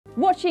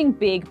Watching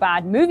big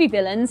bad movie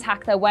villains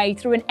hack their way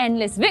through an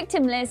endless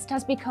victim list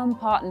has become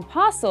part and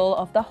parcel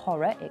of the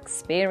horror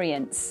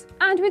experience.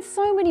 And with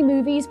so many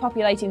movies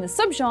populating the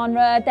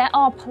subgenre, there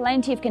are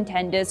plenty of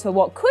contenders for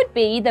what could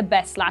be the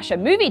best slasher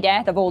movie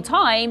death of all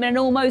time in an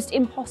almost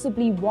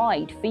impossibly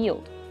wide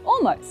field.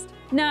 Almost.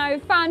 Now,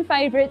 fan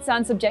favourites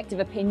and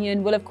subjective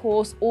opinion will of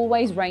course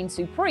always reign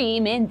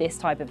supreme in this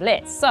type of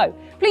list, so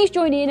please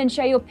join in and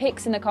share your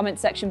picks in the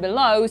comments section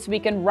below so we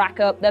can rack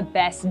up the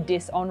best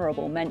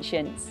dishonourable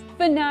mentions.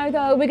 For now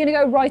though, we're going to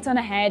go right on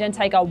ahead and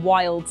take a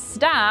wild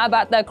stab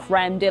at the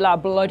creme de la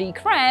bloody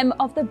creme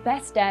of the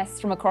best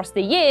deaths from across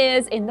the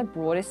years in the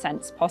broadest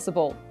sense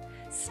possible.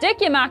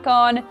 Stick your Mac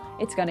on,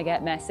 it's gonna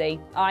get messy.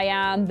 I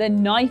am the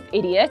knife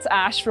idiot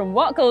Ash from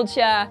What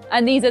Culture,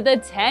 and these are the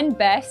 10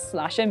 best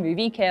slasher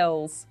movie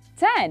kills.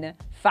 10.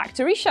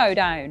 Factory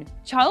Showdown.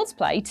 Child's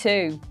Play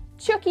 2.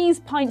 Chucky's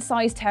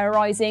pint-sized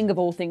terrorising of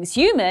all things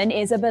human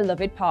is a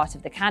beloved part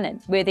of the canon,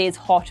 with his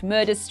hot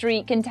murder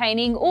streak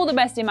containing all the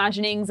best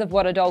imaginings of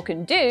what a doll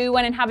can do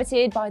when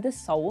inhabited by the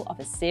soul of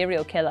a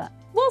serial killer.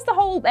 Whilst the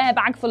whole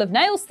airbag full of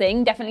nails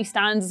thing definitely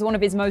stands as one of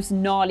his most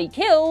gnarly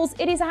kills,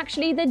 it is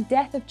actually the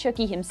death of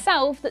Chucky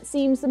himself that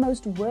seems the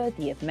most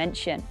worthy of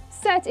mention.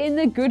 Set in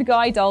the good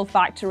guy doll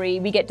factory,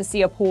 we get to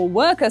see a poor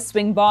worker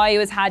swing by who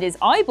has had his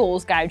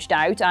eyeballs gouged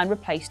out and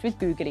replaced with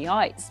googly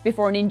eyes,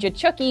 before an injured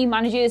Chucky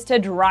manages to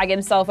drag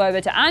himself over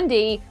to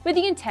Andy with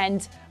the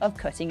intent of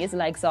cutting his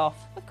legs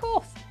off. Of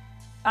course.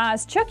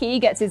 As Chucky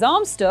gets his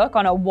arm stuck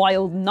on a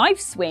wild knife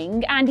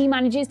swing, Andy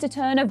manages to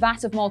turn a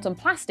vat of molten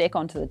plastic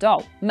onto the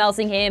doll,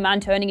 melting him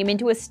and turning him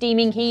into a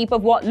steaming heap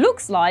of what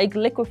looks like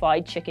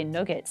liquefied chicken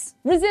nuggets.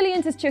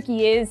 Resilient as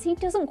Chucky is, he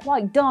doesn't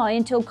quite die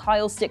until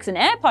Kyle sticks an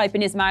air pipe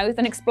in his mouth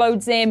and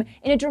explodes him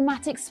in a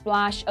dramatic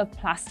splash of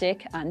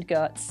plastic and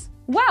guts.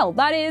 Well,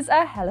 that is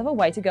a hell of a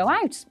way to go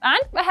out,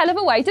 and a hell of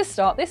a way to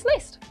start this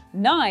list.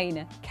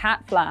 9.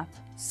 Cat Flap.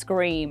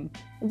 Scream.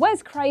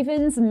 Wes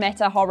Craven's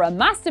meta-horror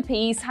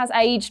masterpiece has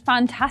aged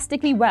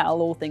fantastically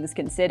well, all things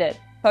considered.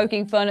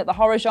 Poking fun at the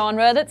horror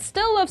genre that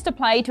still loves to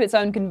play to its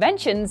own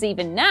conventions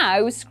even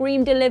now,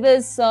 Scream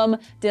delivers some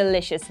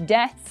delicious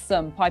deaths,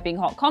 some piping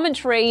hot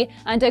commentary,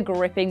 and a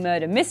gripping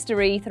murder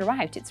mystery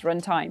throughout its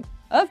runtime.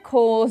 Of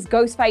course,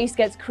 Ghostface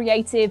gets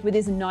creative with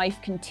his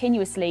knife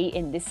continuously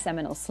in this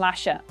seminal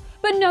slasher.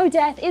 But no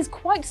death is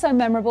quite so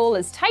memorable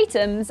as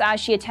Tatum's as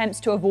she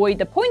attempts to avoid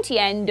the pointy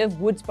end of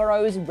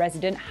Woodsboro's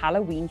resident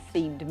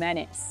Halloween-themed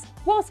menace.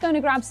 Whilst going to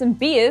grab some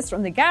beers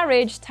from the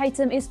garage,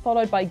 Tatum is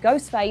followed by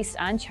Ghostface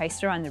and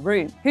chased around the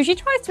room, who she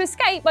tries to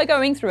escape by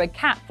going through a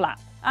cat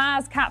flap.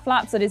 As cat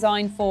flaps are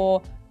designed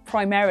for,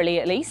 primarily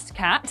at least,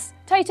 cats,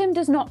 Tatum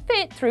does not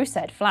fit through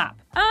said flap.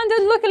 And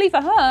unluckily for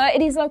her,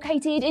 it is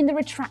located in the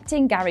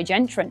retracting garage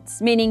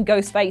entrance, meaning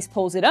Ghostface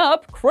pulls it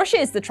up,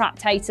 crushes the trapped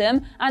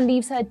Tatum, and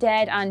leaves her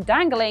dead and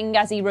dangling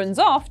as he runs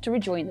off to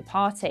rejoin the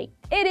party.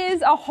 It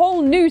is a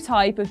whole new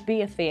type of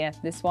beer fear,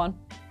 this one.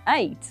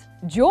 8.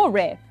 Jaw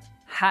Rip.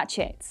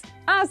 Hatchet.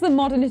 As the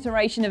modern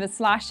iteration of a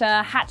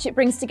slasher, Hatchet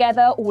brings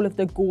together all of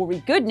the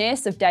gory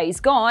goodness of Days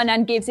Gone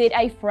and gives it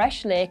a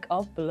fresh lick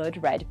of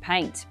blood red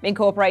paint,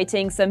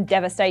 incorporating some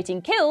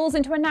devastating kills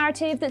into a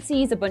narrative that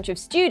sees a bunch of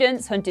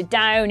students hunted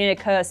down in a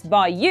cursed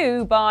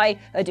bayou by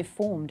a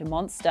deformed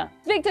monster.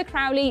 Victor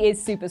Crowley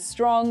is super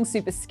strong,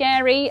 super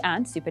scary,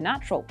 and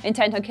supernatural,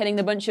 intent on killing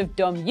the bunch of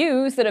dumb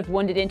youths that have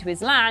wandered into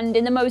his land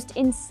in the most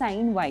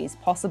insane ways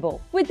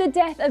possible, with the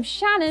death of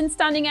Shannon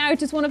standing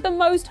out as one of the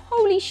most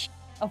holy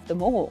of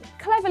them all.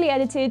 Cleverly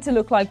edited to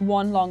look like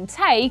one long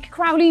take,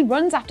 Crowley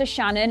runs after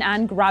Shannon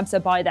and grabs her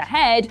by the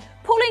head,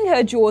 pulling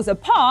her jaws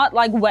apart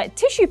like wet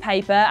tissue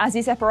paper as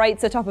he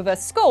separates the top of her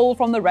skull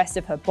from the rest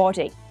of her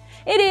body.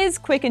 It is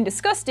quick and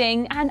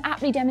disgusting, and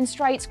aptly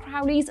demonstrates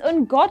Crowley's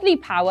ungodly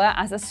power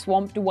as a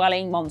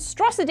swamp-dwelling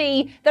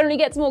monstrosity that only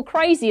gets more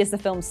crazy as the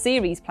film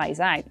series plays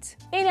out.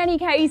 In any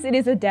case, it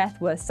is a death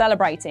worth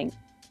celebrating.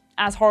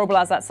 As horrible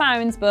as that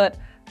sounds, but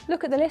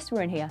look at the list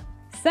we're in here.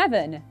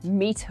 7.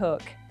 Meat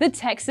Hook. The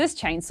Texas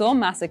Chainsaw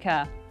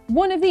Massacre.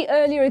 One of the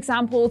earlier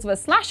examples of a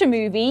slasher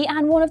movie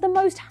and one of the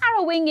most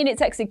harrowing in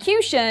its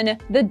execution,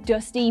 the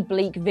dusty,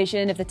 bleak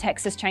vision of the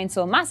Texas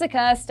Chainsaw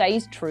Massacre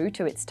stays true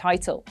to its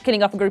title,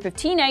 killing off a group of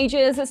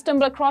teenagers that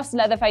stumble across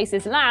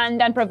Leatherface's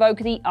land and provoke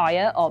the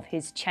ire of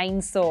his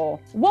chainsaw.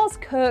 Whilst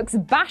Kirk's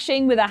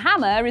bashing with a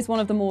hammer is one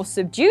of the more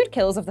subdued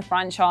kills of the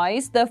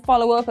franchise, the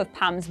follow-up of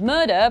Pam's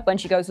murder when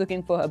she goes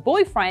looking for her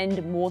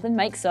boyfriend more than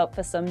makes up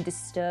for some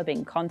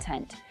disturbing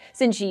content,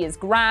 since she is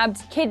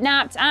grabbed,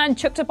 kidnapped, and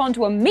chucked up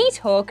onto a meat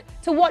hook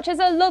to watch as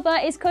her lover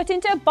is cut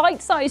into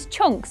bite-sized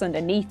chunks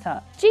underneath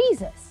her.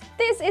 Jesus.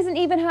 This isn't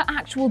even her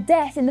actual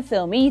death in the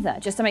film either,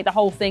 just to make the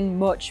whole thing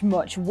much,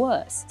 much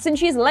worse, since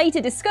she is later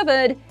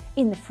discovered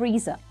in the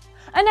freezer.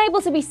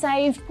 Unable to be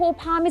saved, poor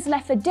Pam is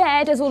left for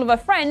dead as all of her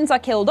friends are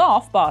killed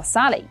off bar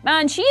Sally,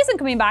 and she isn't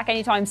coming back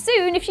anytime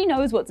soon if she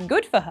knows what's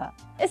good for her.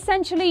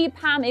 Essentially,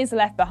 Pam is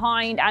left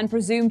behind and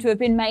presumed to have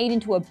been made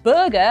into a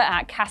burger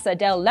at Casa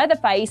del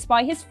Leatherface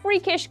by his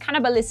freakish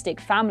cannibalistic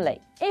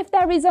family. If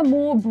there is a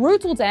more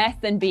brutal death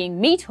than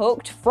being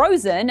meat-hooked,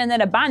 frozen, and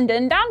then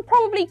abandoned and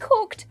probably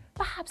cooked,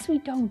 perhaps we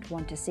don't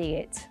want to see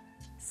it.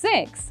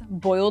 6.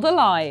 Boiled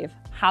alive.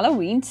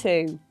 Halloween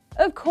 2.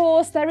 Of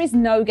course, there is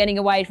no getting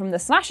away from the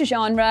slasher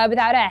genre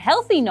without a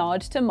healthy nod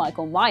to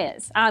Michael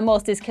Myers. And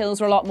whilst his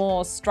kills are a lot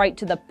more straight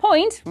to the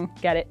point,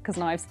 get it, 'cause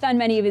knives, than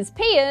many of his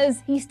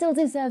peers, he still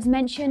deserves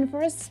mention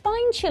for a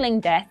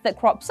spine-chilling death that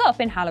crops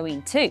up in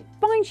Halloween 2.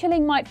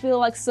 Spine-chilling might feel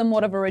like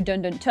somewhat of a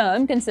redundant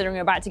term, considering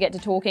we're about to get to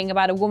talking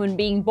about a woman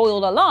being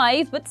boiled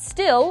alive, but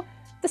still,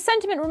 the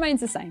sentiment remains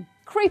the same.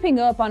 Creeping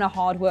up on a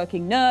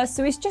hard-working nurse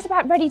who is just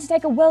about ready to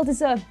take a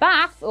well-deserved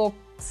bath, or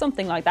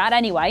something like that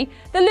anyway,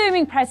 the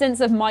looming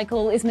presence of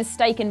Michael is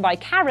mistaken by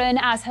Karen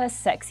as her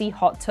sexy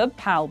hot tub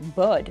pal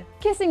Bud.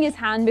 Kissing his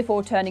hand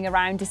before turning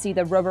around to see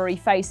the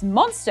rubbery-faced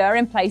monster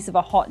in place of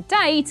a hot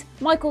date,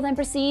 Michael then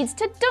proceeds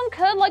to dunk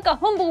her like a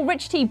humble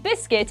rich tea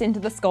biscuit into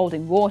the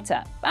scalding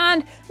water.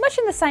 And much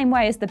in the same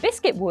way as the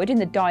biscuit would in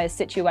the dire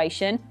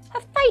situation,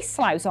 her face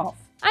sloughs off,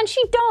 and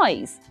she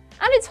dies.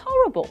 And it's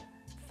horrible.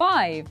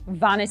 5.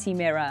 Vanity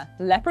Mirror.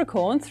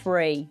 Leprechaun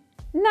 3.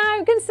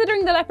 Now,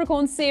 considering the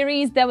Leprechaun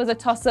series, there was a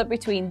toss-up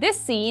between this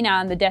scene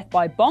and the death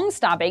by bong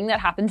stabbing that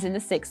happens in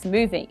the 6th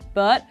movie.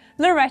 But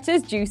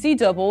Loretta's juicy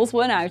doubles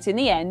won out in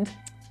the end.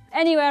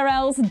 Anywhere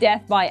else,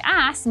 death by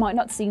ass might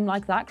not seem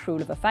like that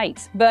cruel of a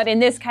fate. But in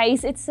this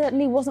case, it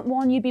certainly wasn't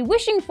one you'd be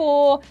wishing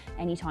for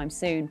anytime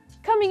soon.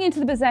 Coming into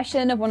the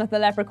possession of one of the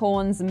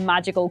Leprechaun's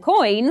magical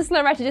coins,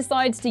 Loretta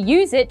decides to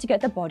use it to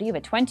get the body of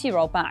a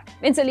 20-year-old back,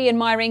 instantly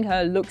admiring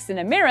her looks in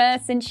a mirror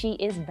since she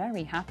is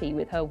very happy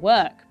with her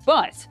work.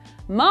 But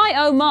my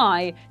oh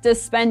my,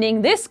 does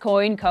spending this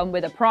coin come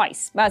with a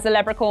price, as the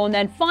Leprechaun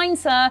then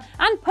finds her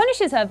and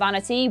punishes her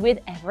vanity with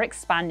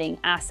ever-expanding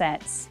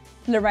assets.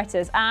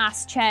 Loretta's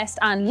ass, chest,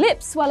 and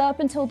lips swell up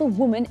until the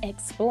woman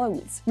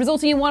explodes,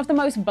 resulting in one of the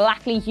most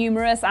blackly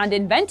humorous and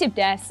inventive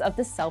deaths of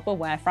the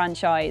self-aware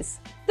franchise.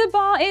 The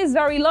bar is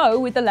very low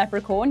with the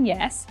Leprechaun,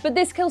 yes, but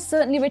this kill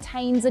certainly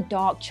retains a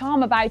dark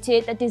charm about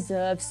it that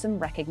deserves some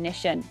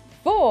recognition.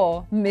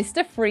 4.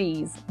 Mr.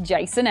 Freeze,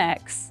 Jason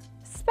X.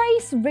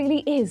 Space really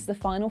is the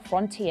final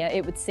frontier,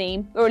 it would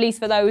seem, or at least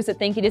for those that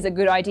think it is a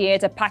good idea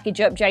to package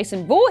up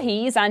Jason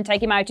Voorhees and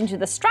take him out into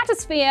the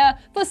stratosphere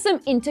for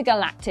some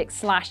intergalactic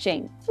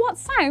slashing. What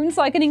sounds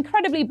like an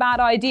incredibly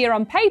bad idea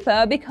on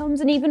paper becomes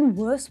an even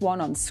worse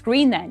one on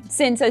screen then,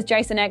 since as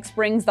Jason X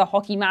brings the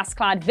hockey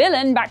mask-clad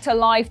villain back to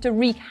life to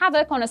wreak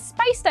havoc on a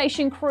space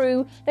station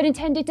crew that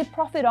intended to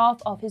profit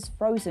off of his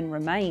frozen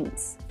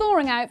remains.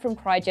 Thawing out from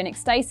cryogenic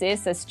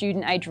stasis as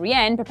student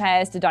Adrienne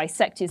prepares to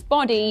dissect his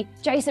body,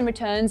 Jason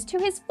returns to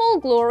his full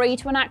glory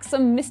to enact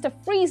some Mr.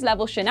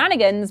 Freeze-level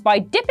shenanigans by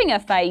dipping her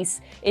face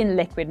in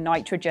liquid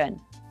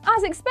nitrogen.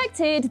 As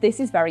expected, this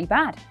is very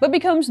bad, but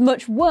becomes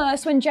much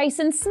worse when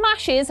Jason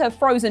smashes her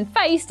frozen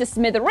face to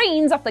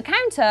smithereens off the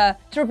counter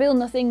to reveal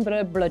nothing but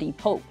a bloody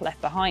pulp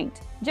left behind.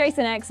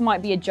 Jason X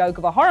might be a joke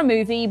of a horror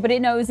movie, but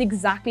it knows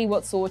exactly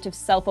what sort of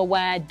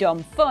self-aware,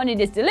 dumb fun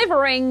it is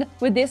delivering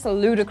with this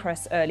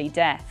ludicrous early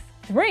death.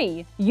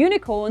 3.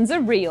 Unicorns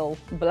Are Real,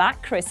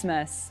 Black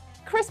Christmas.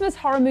 Christmas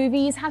horror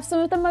movies have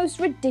some of the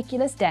most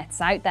ridiculous deaths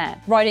out there,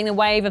 riding the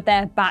wave of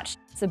their batshit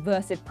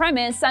subversive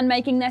premise and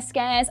making their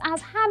scares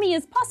as hammy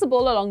as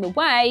possible along the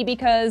way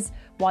because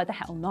why the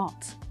hell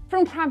not?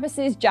 From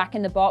Krampus's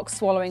Jack-in-the-Box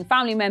swallowing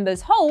family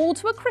members whole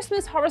to a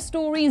Christmas horror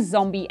story's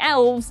zombie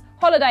elves,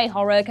 holiday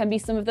horror can be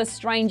some of the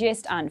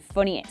strangest and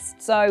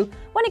funniest. So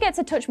when it gets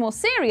a touch more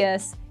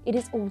serious, it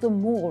is all the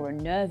more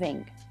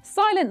unnerving.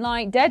 Silent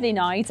Night, Deadly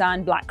Night,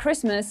 and Black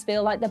Christmas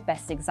feel like the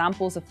best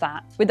examples of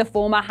that, with the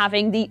former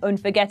having the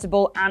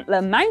unforgettable antler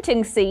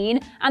mounting scene,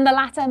 and the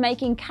latter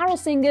making carol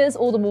singers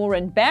all the more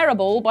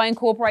unbearable by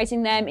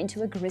incorporating them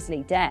into a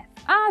grisly death.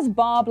 As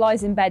Barb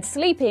lies in bed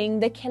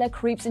sleeping, the killer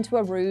creeps into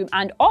a room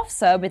and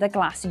offs her with a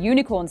glass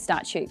unicorn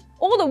statue.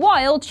 All the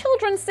while,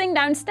 children sing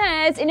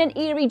downstairs in an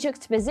eerie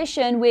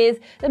juxtaposition with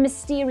the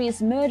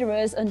mysterious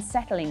murderer's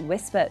unsettling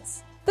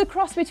whispers. The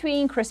cross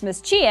between Christmas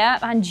cheer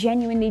and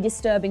genuinely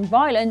disturbing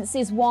violence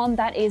is one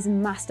that is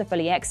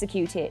masterfully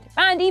executed,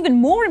 and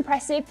even more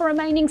impressive for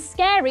remaining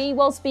scary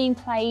whilst being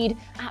played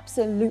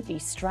absolutely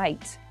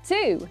straight.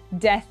 2.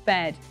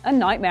 Deathbed, A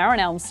Nightmare on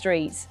Elm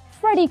Street.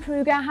 Freddy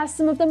Krueger has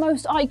some of the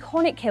most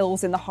iconic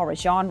kills in the horror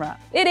genre.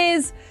 It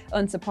is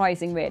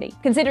unsurprising really,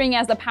 considering he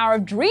has the power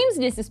of dreams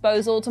at his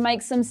disposal to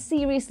make some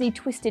seriously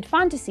twisted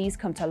fantasies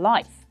come to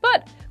life.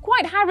 But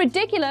quite how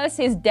ridiculous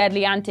his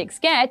deadly antics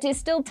get is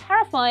still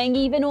terrifying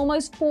even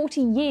almost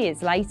 40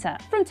 years later.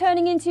 From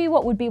turning into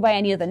what would be by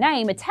any other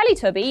name a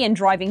Teletubby and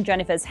driving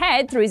Jennifer's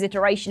head through his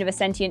iteration of a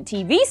sentient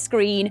TV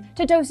screen,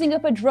 to dosing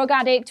up a drug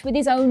addict with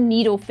his own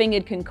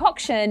needle-fingered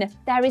concoction,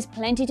 there is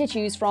plenty to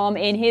choose from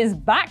in his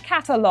back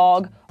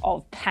catalogue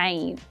of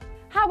pain.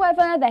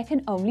 However, there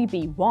can only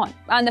be one,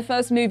 and the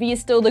first movie is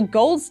still the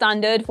gold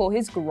standard for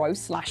his gross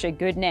slasher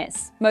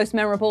goodness. Most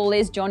memorable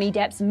is Johnny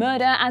Depp's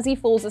murder as he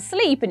falls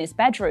asleep in his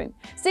bedroom,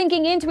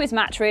 sinking into his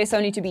mattress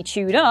only to be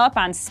chewed up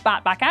and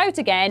spat back out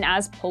again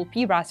as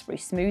pulpy raspberry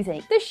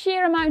smoothie. The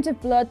sheer amount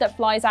of blood that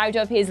flies out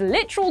of his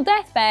literal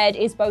deathbed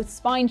is both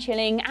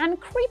spine-chilling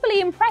and creepily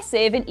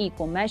impressive in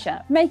equal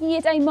measure, making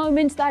it a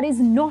moment that is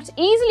not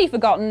easily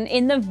forgotten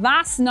in the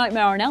vast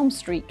Nightmare on Elm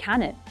Street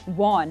canon.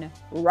 1.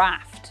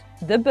 Raft.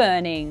 The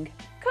Burning.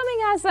 Coming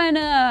as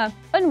an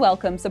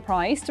unwelcome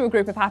surprise to a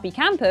group of happy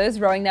campers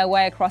rowing their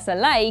way across a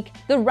lake,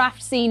 the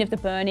raft scene of The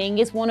Burning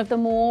is one of the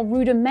more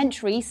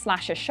rudimentary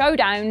slasher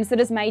showdowns that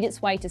has made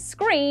its way to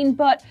screen,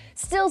 but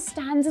still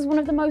stands as one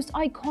of the most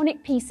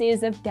iconic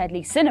pieces of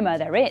deadly cinema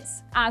there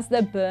is. As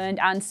the burned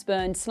and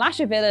spurned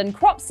slasher villain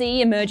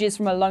Cropsey emerges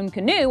from a lone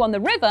canoe on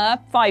the river,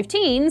 5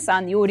 teens,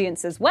 and the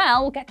audience as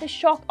well, get the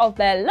shock of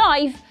their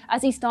life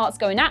as he starts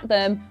going at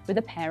them with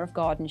a pair of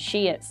garden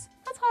shears.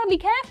 That's hardly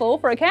careful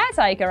for a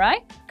caretaker, eh?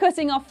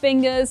 Cutting off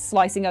fingers,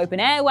 slicing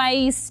open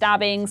airways,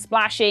 stabbing,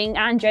 splashing,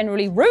 and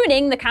generally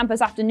ruining the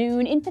camper's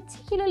afternoon in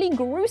particularly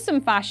gruesome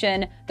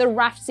fashion, the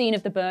raft scene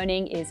of The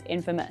Burning is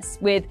infamous,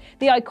 with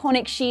the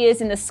iconic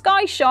shears in the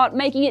sky shot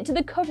making it to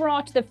the cover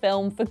art of the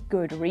film for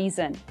good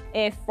reason.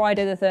 If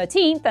Friday the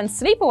 13th and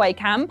Sleepaway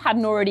Camp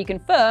hadn't already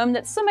confirmed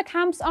that summer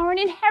camps are an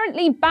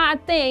inherently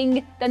bad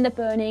thing, then The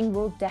Burning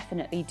will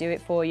definitely do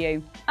it for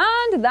you.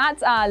 And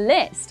that's our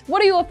list.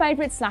 What are your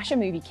favourite slasher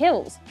movie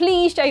kills?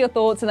 Please share your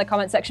thoughts in the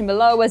comment section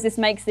below, as this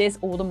makes this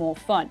all the more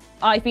fun.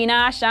 I've been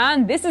Ash,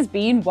 and this has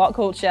been What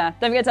Culture.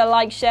 Don't forget to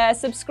like, share,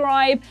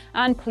 subscribe,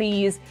 and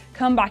please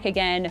come back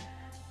again.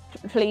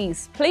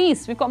 Please,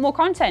 we've got more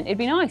content. It'd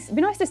be nice. It'd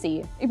be nice to see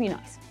you. It'd be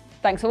nice.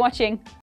 Thanks for watching.